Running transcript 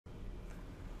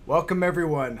Welcome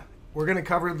everyone. We're going to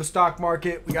cover the stock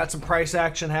market. We got some price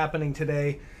action happening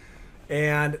today.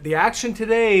 And the action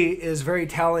today is very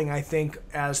telling, I think,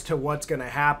 as to what's going to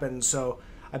happen. So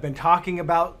I've been talking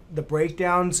about the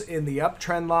breakdowns in the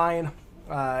uptrend line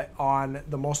on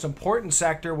the most important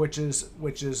sector, which is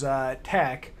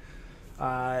tech.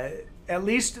 At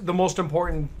least the most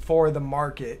important for the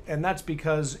market. And that's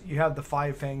because you have the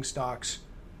five FANG stocks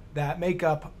that make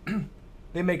up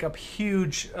they make up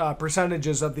huge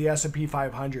percentages of the S&P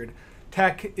 500.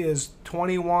 Tech is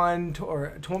 21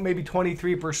 or maybe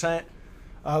 23%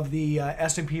 of the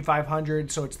S&P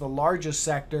 500, so it's the largest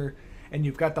sector, and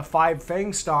you've got the five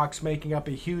FANG stocks making up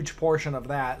a huge portion of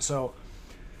that. So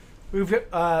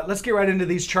let's get right into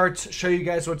these charts, show you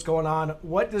guys what's going on.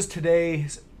 What does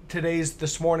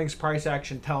this morning's price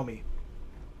action tell me?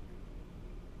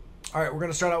 All right, we're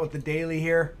going to start out with the daily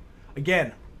here.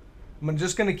 Again, I'm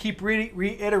just going to keep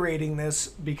reiterating this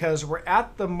because we're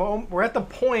at the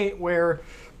point where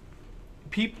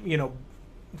a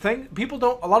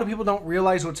lot of people don't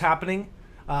realize what's happening,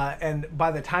 and by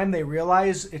the time they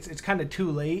realize, it's kind of too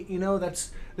late.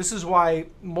 This is why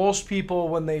most people,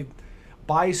 when they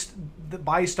buy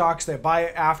stocks, they buy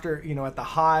it after at the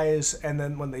highs, and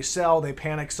then when they sell, they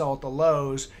panic sell at the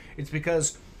lows. It's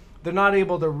because they're not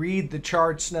able to read the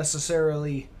charts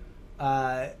necessarily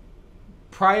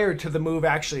prior to the move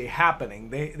actually happening.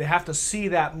 They have to see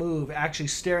that move actually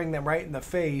staring them right in the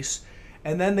face,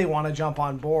 and then they want to jump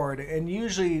on board. And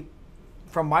usually,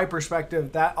 from my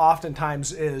perspective, that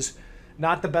oftentimes is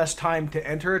not the best time to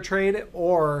enter a trade,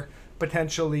 or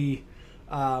potentially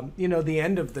the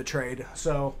end of the trade.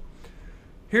 So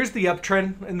here's the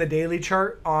uptrend in the daily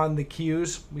chart on the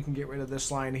Qs. We can get rid of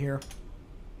this line here.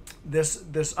 This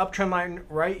uptrend line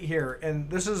right here, and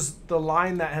this is the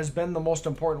line that has been the most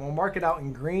important. We'll mark it out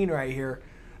in green right here.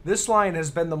 This line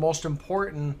has been the most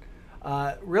important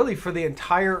really for the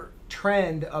entire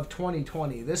trend of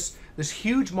 2020. This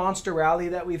huge monster rally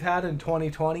that we've had in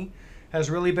 2020 has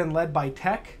really been led by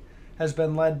tech, has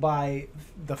been led by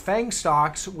the FANG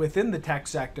stocks within the tech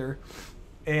sector,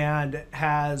 and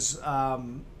has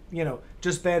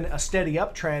just been a steady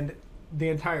uptrend the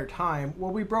entire time.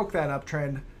 Well, we broke that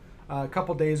uptrend a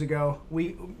couple days ago,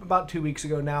 about 2 weeks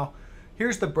ago now.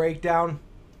 Here's the breakdown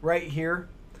right here.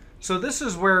 So this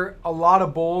is where a lot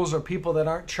of bulls or people that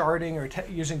aren't charting or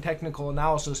using technical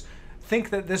analysis think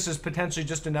that this is potentially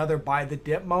just another buy the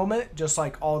dip moment, just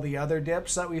like all the other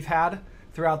dips that we've had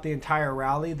throughout the entire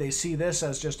rally. They see this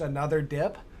as just another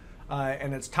dip,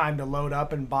 and it's time to load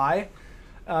up and buy.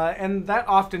 And that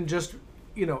often just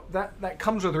that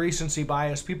comes with recency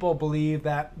bias. People believe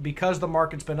that because the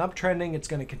market's been uptrending, it's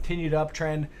going to continue to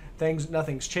uptrend.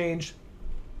 Nothing's changed.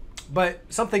 But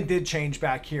something did change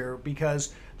back here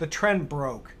because the trend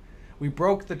broke. We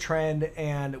broke the trend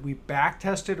and we back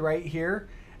tested right here,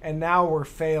 and now we're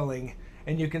failing.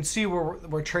 And you can see where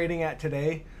we're trading at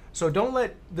today. So don't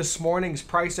let this morning's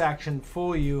price action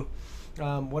fool you.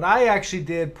 What I actually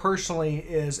did personally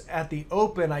is at the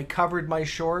open, I covered my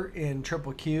short in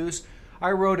triple Qs.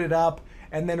 I wrote it up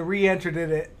and then re-entered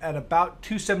it at about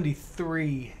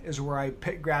 273 is where I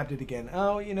grabbed it again.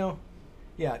 Oh,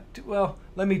 yeah. Well,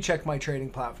 let me check my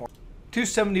trading platform.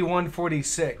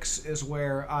 271.46 is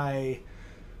where I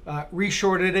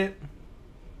re-shorted it,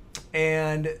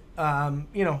 and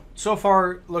so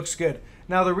far looks good.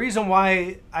 Now the reason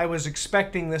why I was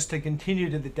expecting this to continue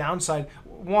to the downside,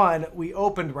 one, we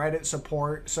opened right at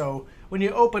support. So when you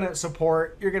open at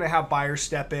support, you're going to have buyers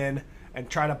step in and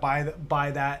try to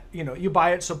buy that. You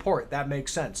buy at support. That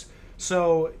makes sense.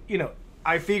 So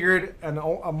I figured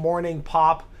a morning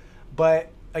pop, but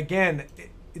again,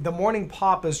 the morning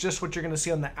pop is just what you're going to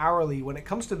see on the hourly. When it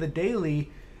comes to the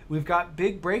daily, we've got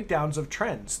big breakdowns of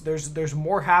trends. There's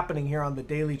more happening here on the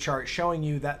daily chart, showing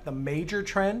you that the major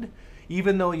trend,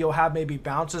 even though you'll have maybe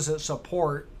bounces at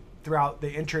support throughout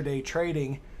the intraday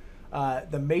trading,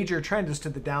 the major trend is to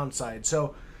the downside.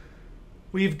 So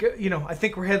we've got, I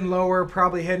think we're heading lower,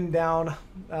 probably heading down.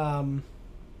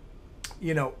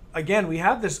 Again, we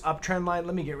have this uptrend line.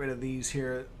 Let me get rid of these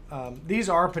here. These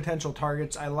are potential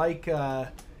targets. I like,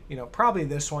 probably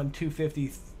this one,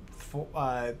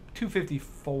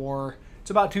 254. It's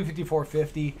about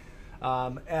 254.50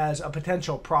 as a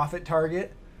potential profit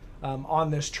target on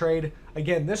this trade.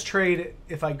 Again, this trade,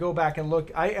 if I go back and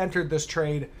look, I entered this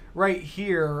trade right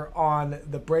here on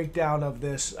the breakdown of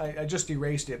this. I just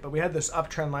erased it, but we had this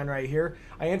uptrend line right here.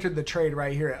 I entered the trade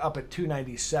right here up at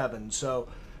 297. So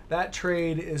that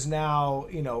trade is now,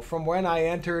 from when I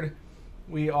entered,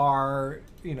 we are,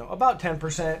 about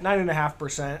 10%,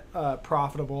 9.5%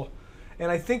 profitable.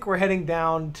 And I think we're heading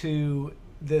down to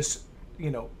this,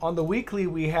 on the weekly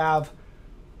we have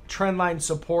trend line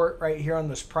support right here on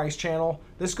this price channel.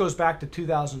 This goes back to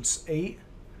 2008,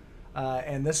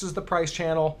 and this is the price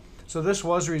channel. So this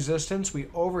was resistance. We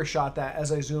overshot that.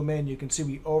 As I zoom in, you can see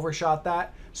we overshot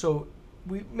that. So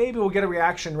maybe we'll get a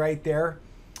reaction right there,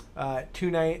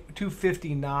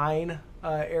 259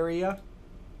 area.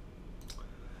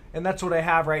 And that's what I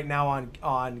have right now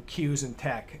on Qs and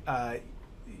tech.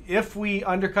 If we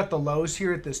undercut the lows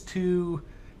here at this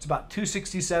it's about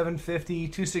 267.50,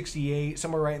 268,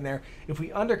 somewhere right in there. If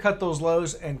we undercut those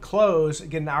lows and close,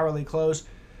 get an hourly close,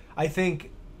 I think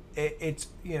it's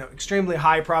extremely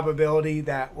high probability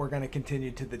that we're going to continue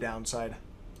to the downside.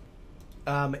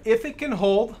 If it can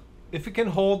hold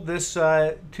this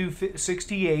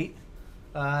 268.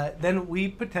 Then we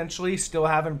potentially still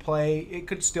have in play. It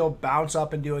could still bounce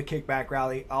up and do a kickback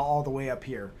rally all the way up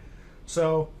here.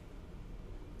 So,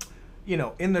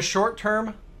 in the short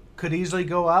term, could easily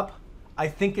go up. I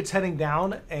think it's heading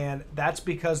down, and that's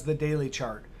because the daily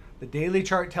chart. The daily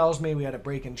chart tells me we had a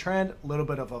break in trend, a little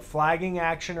bit of a flagging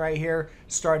action right here,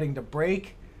 starting to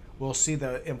break. We'll see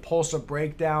the impulsive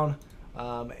breakdown,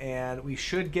 and we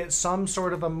should get some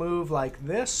sort of a move like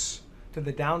this to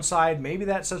the downside. Maybe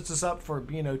that sets us up for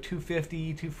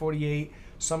 250, 248,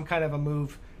 some kind of a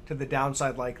move to the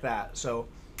downside like that. So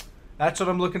that's what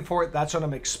I'm looking for. That's what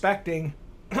I'm expecting,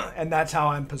 and that's how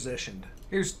I'm positioned.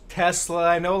 Here's Tesla.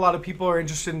 I know a lot of people are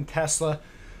interested in Tesla.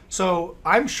 So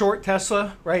I'm short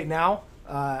Tesla right now.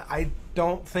 I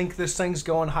don't think this thing's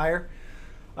going higher.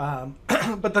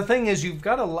 But the thing is,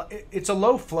 it's a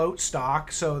low float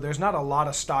stock, so there's not a lot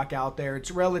of stock out there.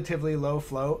 It's relatively low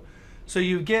float. So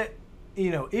you get,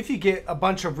 if you get a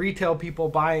bunch of retail people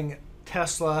buying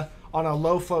Tesla on a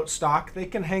low float stock, they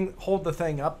can hold the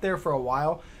thing up there for a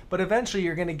while, but eventually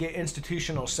you're going to get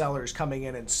institutional sellers coming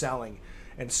in and selling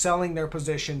their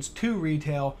positions to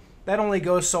retail. That only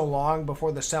goes so long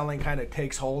before the selling kind of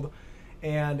takes hold.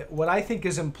 And what I think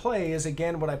is in play is,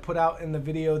 again, what I put out in the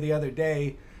video the other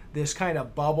day, this kind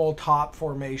of bubble top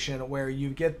formation where you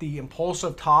get the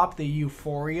impulsive top, the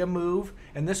euphoria move.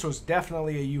 And this was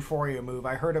definitely a euphoria move.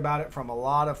 I heard about it from a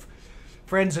lot of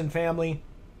friends and family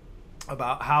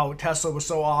about how Tesla was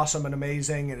so awesome and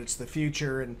amazing and it's the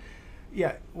future. And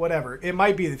yeah, whatever. It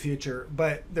might be the future,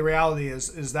 but the reality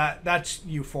is that that's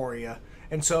euphoria.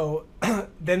 And so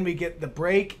then we get the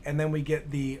break, and then we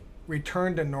get the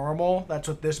return to normal. That's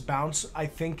what this bounce, I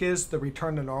think, is the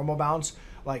return to normal bounce.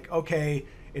 Like, okay,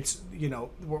 it's,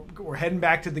 we're heading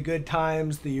back to the good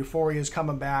times. The euphoria is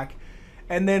coming back.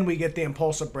 And then we get the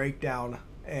impulsive breakdown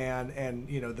and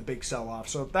the big sell-off.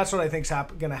 So that's what I think is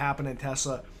going to happen in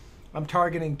Tesla. I'm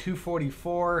targeting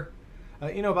 244,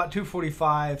 about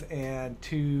 245 and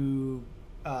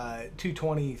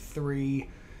 223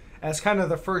 as kind of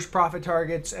the first profit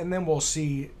targets, and then we'll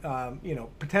see,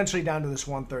 potentially down to this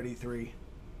 133.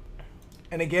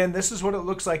 And again, this is what it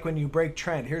looks like when you break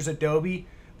trend. Here's Adobe.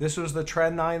 This was the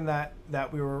trend line that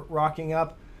we were rocking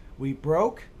up. We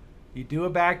broke, you do a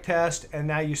back test, and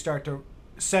now you start to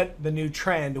set the new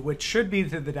trend, which should be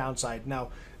to the downside. Now,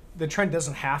 the trend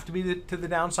doesn't have to be to the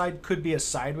downside, could be a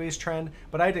sideways trend,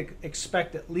 but I'd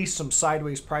expect at least some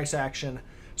sideways price action,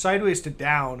 sideways to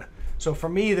down. So for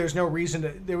me, there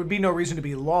would be no reason to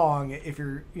be long if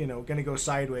you're, going to go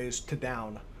sideways to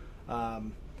down.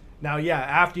 Now, yeah,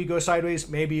 after you go sideways,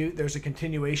 maybe there's a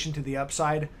continuation to the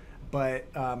upside, but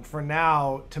for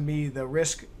now, to me, the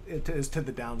risk is to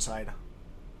the downside.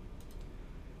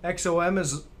 XOM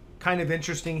is kind of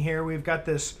interesting here. We've got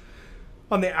this,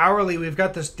 on the hourly, we've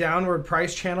got this downward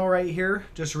price channel right here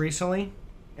just recently,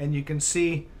 and you can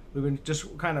see we've been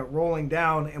just kind of rolling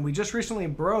down, and we just recently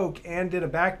broke and did a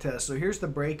back test. So here's the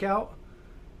breakout,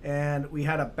 and we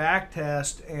had a back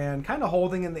test and kind of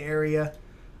holding in the area.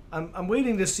 I'm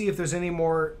waiting to see if there's any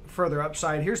more further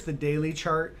upside. Here's the daily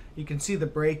chart. You can see the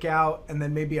breakout and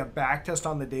then maybe a back test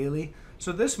on the daily.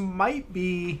 So this might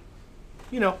be,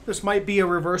 this might be a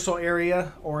reversal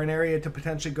area or an area to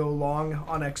potentially go long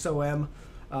on XOM.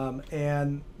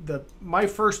 And my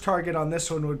first target on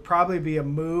this one would probably be a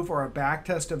move or a back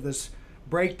test of this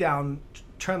breakdown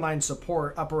trendline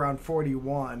support up around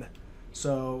 41.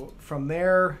 So from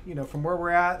there, from where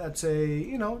we're at, that's a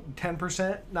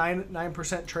 10%,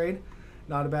 9% trade.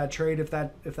 Not a bad trade if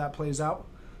that plays out.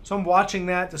 So I'm watching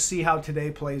that to see how today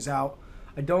plays out.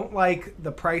 I don't like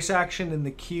the price action in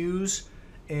the Qs,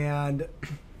 and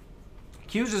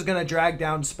Qs is going to drag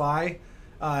down SPY.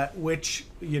 Which,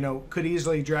 could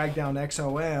easily drag down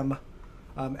XOM.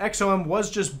 XOM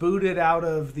was just booted out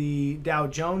of the Dow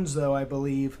Jones, though, I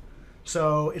believe.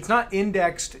 So it's not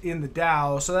indexed in the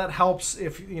Dow. So that helps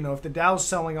if the Dow's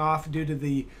selling off due to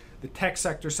the tech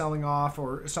sector selling off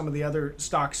or some of the other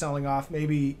stocks selling off.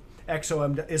 Maybe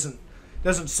XOM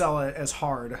doesn't sell it as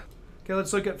hard. Okay,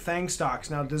 let's look at FANG stocks.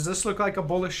 Now, does this look like a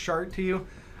bullish chart to you?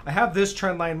 I have this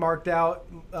trend line marked out.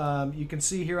 You can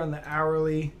see here on the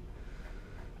hourly.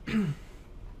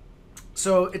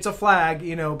 So it's a flag,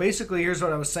 you know, basically here's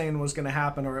what I was saying was going to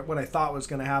happen, or what I thought was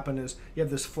going to happen is you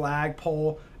have this flag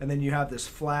pole, and then you have this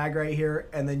flag right here,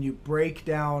 and then you break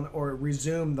down or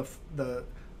resume the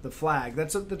flag.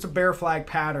 That's a bear flag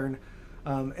pattern,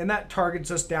 and that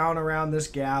targets us down around this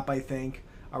gap, I think,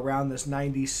 around this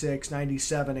 96,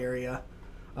 97 area.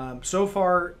 So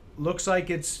far, looks like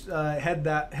it's headed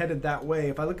that way.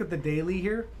 If I look at the daily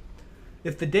here,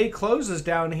 if the day closes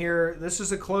down here, this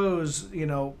is a close, you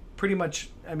know, pretty much,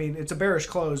 I mean, it's a bearish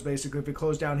close basically if it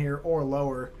closed down here or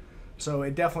lower. So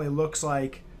it definitely looks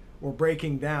like we're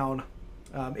breaking down.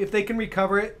 If they can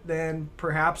recover it, then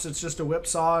perhaps it's just a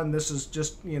whipsaw and this is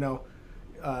just, you know,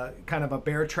 kind of a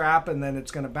bear trap and then it's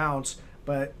going to bounce.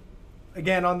 But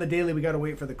again, on the daily, we got to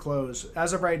wait for the close.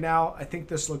 As of right now, I think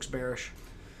this looks bearish.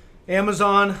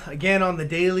 Amazon, again, on the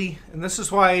daily, and this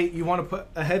is why you want to put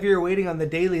a heavier weighting on the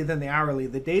daily than the hourly.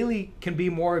 The daily can be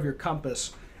more of your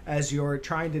compass as you're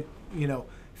trying to, you know,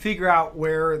 figure out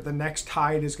where the next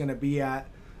tide is going to be at.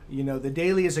 You know, the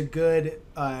daily is a good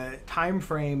time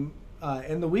frame,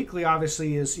 and the weekly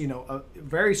obviously is, you know, a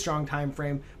very strong time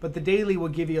frame, but the daily will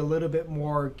give you a little bit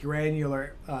more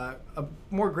granular, a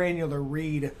more granular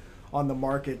read on the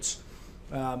markets.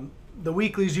 The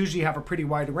weeklies usually have a pretty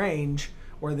wide range,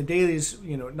 where the dailies,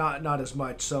 you know, not as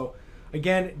much. So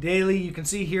again, daily, you can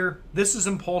see here, this is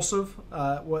impulsive,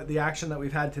 what the action that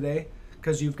we've had today,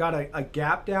 because you've got a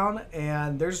gap down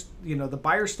and there's, you know, the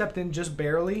buyer stepped in just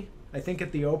barely, I think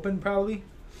at the open probably,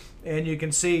 and you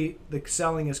can see the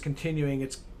selling is continuing.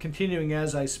 It's continuing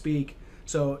as I speak.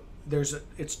 So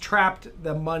it's trapped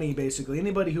the money basically.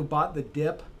 Anybody who bought the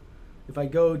dip, if I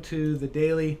go to the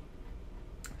daily,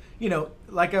 you know,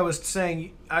 like I was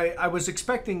saying, I was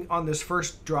expecting on this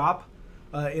first drop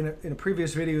in a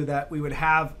previous video that we would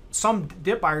have some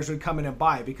dip buyers would come in and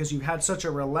buy, because you've had such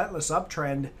a relentless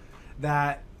uptrend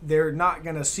that they're not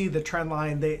going to see the trend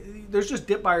line. There's just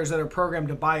dip buyers that are programmed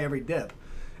to buy every dip.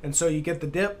 And so you get the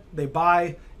dip, they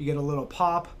buy, you get a little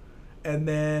pop, and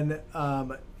then,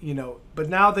 you know, but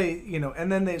now they, you know,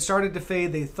 and then they started to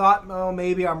fade. They thought, oh,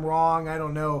 maybe I'm wrong, I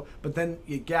don't know. But then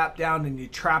you gap down and you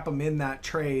trap them in that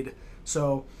trade.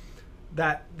 So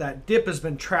that dip has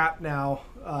been trapped now,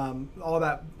 all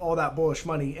that bullish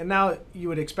money. And now you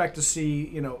would expect to see,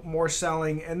 you know, more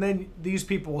selling. And then these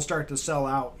people will start to sell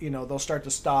out. You know, they'll start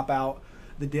to stop out.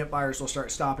 The dip buyers will start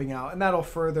stopping out. And that'll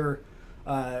further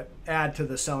add to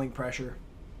the selling pressure.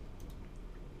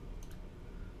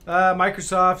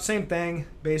 Microsoft, same thing,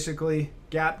 basically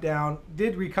gap down,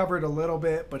 did recover it a little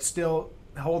bit, but still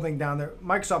holding down there.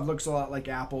 Microsoft looks a lot like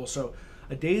Apple, so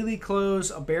a daily close,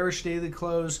 a bearish daily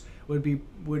close would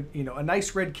you know, a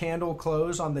nice red candle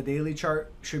close on the daily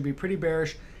chart should be pretty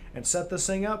bearish and set this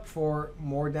thing up for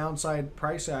more downside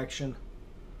price action.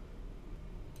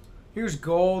 Here's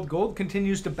gold. Gold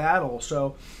continues to battle,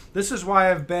 so this is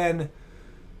why I've been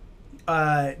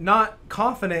not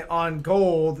confident on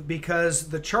gold, because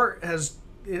the chart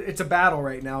it's a battle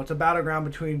right now. It's a battleground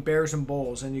between bears and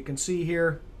bulls, and you can see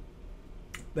here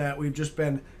that we've just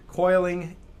been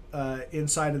coiling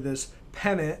inside of this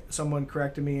pennant. Someone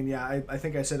corrected me, and yeah, I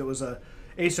think I said it was a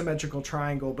asymmetrical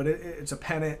triangle, but it's a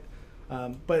pennant.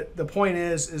 But the point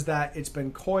is that it's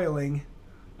been coiling,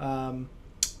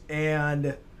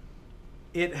 and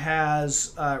it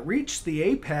has reached the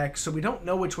apex, so we don't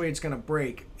know which way it's going to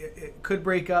break. It could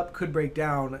break up, could break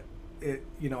down.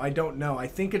 You know, I don't know. I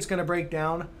think it's going to break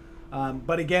down.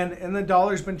 But again, and the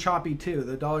dollar's been choppy too.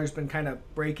 The dollar's been kind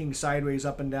of breaking sideways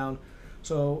up and down.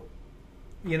 So,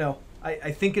 you know,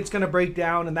 I think it's going to break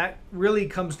down, and that really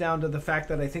comes down to the fact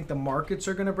that I think the markets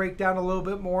are going to break down a little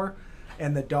bit more,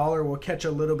 and the dollar will catch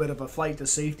a little bit of a flight to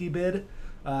safety bid.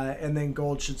 And then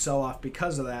gold should sell off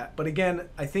because of that. But again,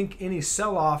 I think any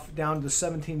sell-off down to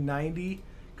 1790,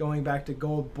 going back to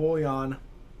gold bullion,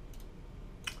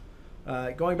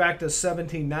 going back to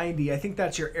 1790, I think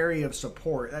that's your area of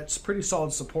support. That's pretty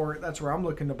solid support. That's where I'm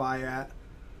looking to buy at.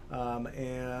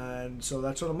 And so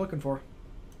that's what I'm looking for.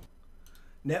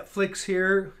 Netflix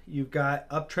here, you've got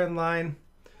uptrend line,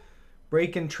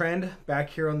 break in trend back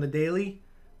here on the daily,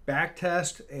 back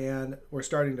test, and we're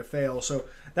starting to fail. So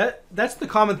that's the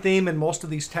common theme in most of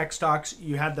these tech stocks.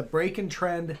 You had the break in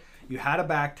trend, you had a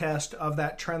back test of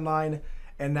that trend line,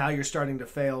 and now you're starting to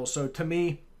fail. So to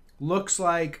me, looks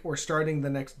like we're starting the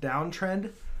next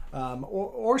downtrend,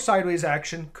 or sideways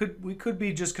action. We could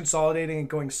be just consolidating and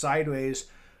going sideways,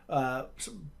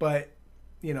 but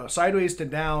you know, sideways to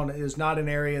down is not an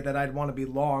area that I'd want to be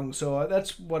long. So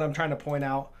that's what I'm trying to point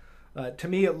out. To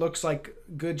me, it looks like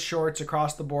good shorts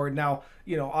across the board. Now,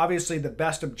 you know, obviously the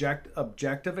best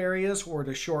objective areas were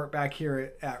to short back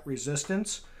here at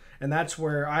resistance. And that's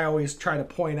where I always try to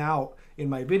point out in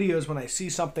my videos when I see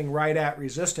something right at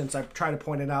resistance, I try to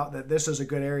point it out that this is a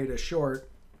good area to short.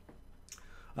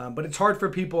 But it's hard for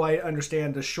people, I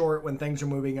understand, to short when things are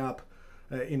moving up.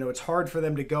 You know, it's hard for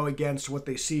them to go against what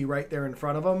they see right there in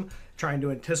front of them, trying to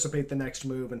anticipate the next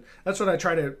move. And that's what I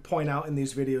try to point out in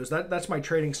these videos. That's my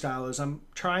trading style, is I'm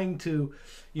trying to,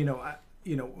 you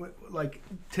know, like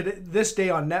today, this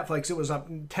day on Netflix, it was up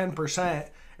 10%,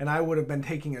 and I would have been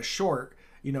taking a short,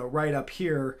 you know, right up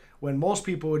here, when most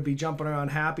people would be jumping around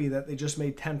happy that they just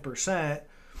made 10%.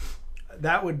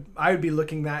 I would be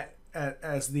looking at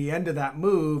as the end of that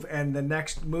move, and the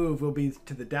next move will be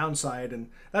to the downside. And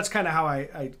that's kind of how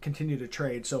I continue to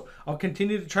trade. So I'll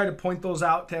continue to try to point those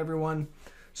out to everyone,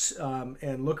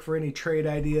 and look for any trade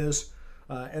ideas.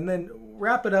 And then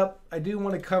wrap it up. I do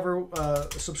want to cover, a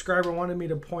subscriber wanted me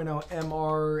to point out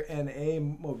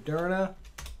mRNA Moderna.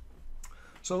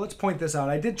 So let's point this out.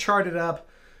 I did chart it up.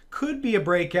 Could be a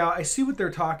breakout. I see what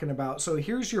they're talking about. So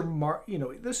here's your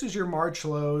this is your March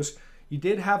lows. You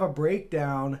did have a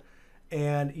breakdown,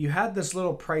 and you had this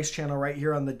little price channel right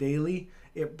here on the daily.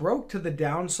 It broke to the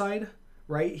downside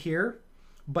right here,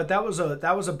 but that was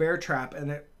a bear trap,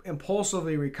 and it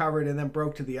impulsively recovered and then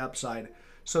broke to the upside.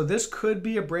 So this could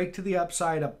be a break to the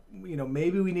upside. You know,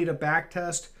 maybe we need a back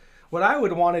test. What I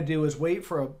would want to do is wait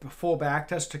for a full back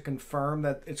test to confirm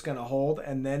that it's going to hold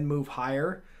and then move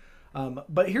higher.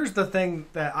 But here's the thing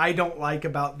that I don't like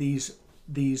about these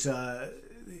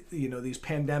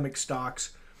pandemic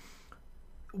stocks.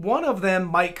 One of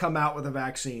them might come out with a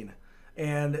vaccine,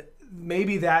 and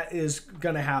maybe that is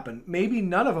going to happen. Maybe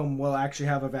none of them will actually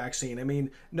have a vaccine. I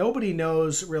mean, nobody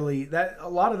knows really. That a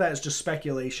lot of that is just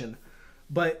speculation.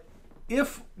 But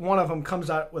if one of them comes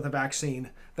out with a vaccine,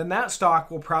 then that stock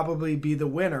will probably be the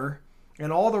winner,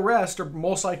 and all the rest are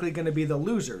most likely going to be the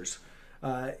losers.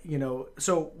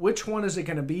 So which one is it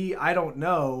going to be? I don't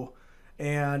know.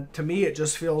 And to me, it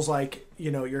just feels like,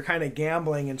 you're kind of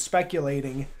gambling and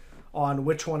speculating on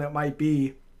which one it might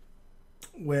be.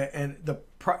 And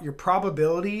your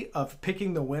probability of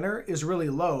picking the winner is really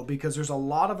low, because there's a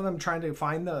lot of them trying to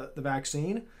find the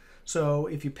vaccine. So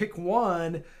if you pick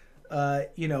one,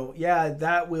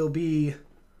 that will be,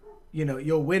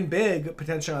 you'll win big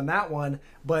potentially on that one.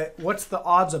 But what's the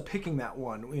odds of picking that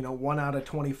one? 1 out of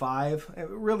 25,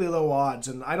 really low odds.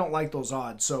 And I don't like those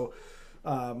odds. So,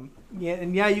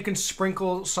 you can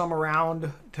sprinkle some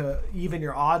around to even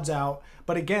your odds out.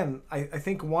 But again, I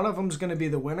think one of them is going to be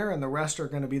the winner and the rest are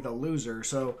going to be the loser.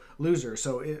 So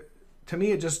to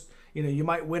me, it just, you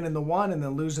might win in the one and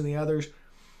then lose in the others.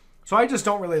 So I just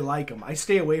don't really like them. I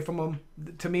stay away from them.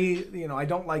 To me, I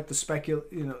don't like the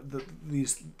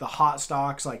the hot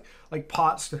stocks like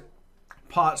pot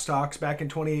stocks back in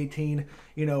 2018.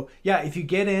 If you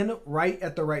get in right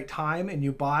at the right time and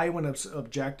you buy when it's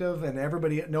objective and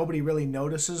nobody really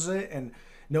notices it and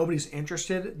nobody's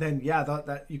interested, then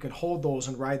that you can hold those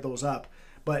and ride those up.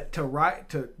 But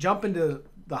to jump into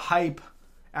the hype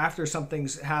after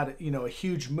something's had a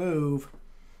huge move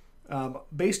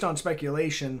based on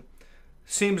speculation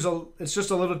it's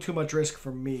just a little too much risk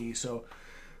for me. So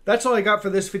that's all I got for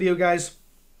this video, guys.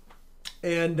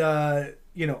 And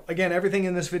again, everything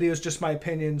in this video is just my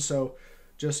opinion, so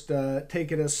just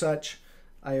take it as such.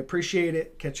 I appreciate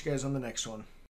it. Catch you guys on the next one.